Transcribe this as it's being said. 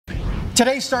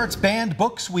Today starts Banned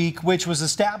Books Week, which was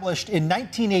established in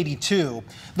 1982.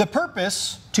 The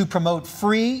purpose, to promote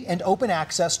free and open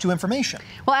access to information.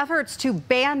 Well, efforts to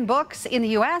ban books in the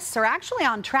U.S. are actually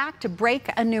on track to break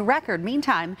a new record.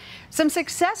 Meantime, some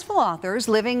successful authors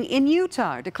living in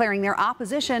Utah are declaring their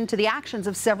opposition to the actions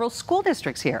of several school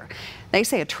districts here. They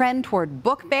say a trend toward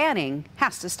book banning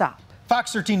has to stop.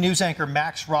 Fox 13 News anchor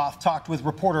Max Roth talked with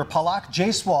reporter Palak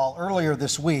Jaiswal earlier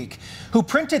this week, who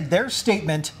printed their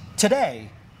statement today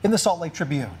in the Salt Lake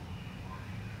Tribune.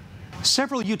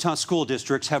 Several Utah school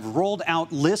districts have rolled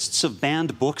out lists of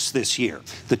banned books this year.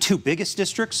 The two biggest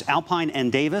districts, Alpine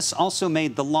and Davis, also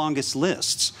made the longest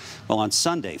lists. Well, on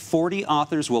Sunday, 40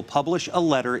 authors will publish a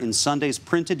letter in Sunday's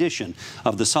print edition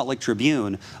of the Salt Lake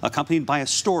Tribune, accompanied by a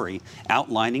story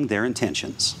outlining their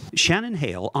intentions. Shannon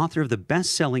Hale, author of the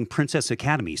best-selling Princess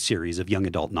Academy series of young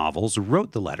adult novels,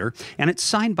 wrote the letter, and it's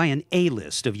signed by an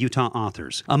A-list of Utah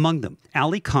authors. Among them,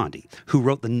 Ali Condi, who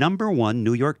wrote the #1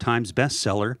 New York Times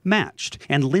bestseller, Matched,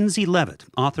 and Lindsay Levitt,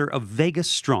 author of Vegas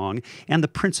Strong and the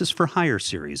Princess for Hire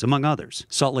series, among others.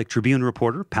 Salt Lake Tribune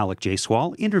reporter Palak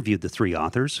Jaiswal interviewed the three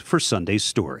authors for Sunday's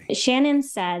story. Shannon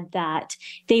said that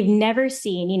they've never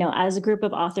seen, as a group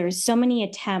of authors, so many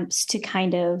attempts to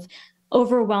kind of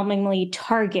overwhelmingly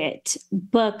target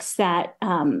books that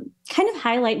kind of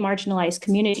highlight marginalized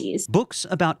communities. Books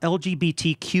about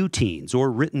LGBTQ teens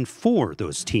or written for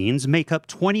those teens make up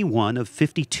 21 of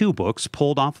 52 books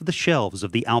pulled off of the shelves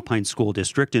of the Alpine School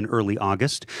District in early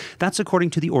August. That's according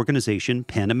to the organization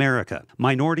PEN America.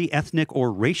 Minority, ethnic, or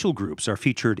racial groups are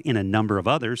featured in a number of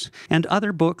others, and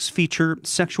other books feature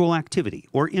sexual activity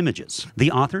or images.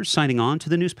 The authors signing on to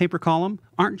the newspaper column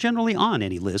aren't generally on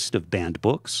any list of banned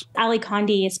books. Ali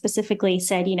Condi specifically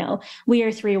said, we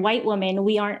are three white women.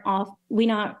 We aren't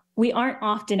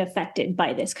often affected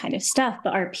by this kind of stuff,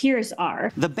 but our peers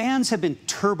are. The bans have been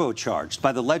turbocharged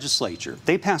by the legislature.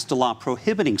 They passed a law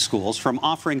prohibiting schools from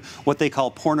offering what they call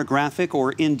pornographic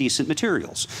or indecent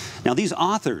materials. Now, these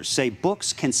authors say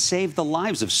books can save the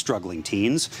lives of struggling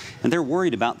teens, and they're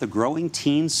worried about the growing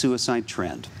teen suicide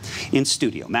trend. In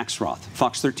studio, Max Roth,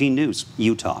 Fox 13 News,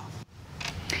 Utah.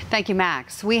 Thank you,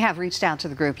 Max. We have reached out to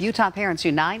the group Utah Parents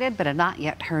United, but have not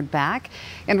yet heard back.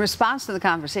 In response to the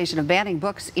conversation of banning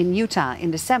books in Utah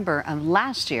in December of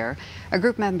last year, a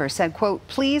group member said, quote,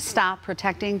 "Please stop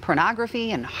protecting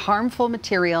pornography and harmful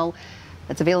material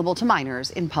that's available to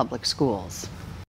minors in public schools."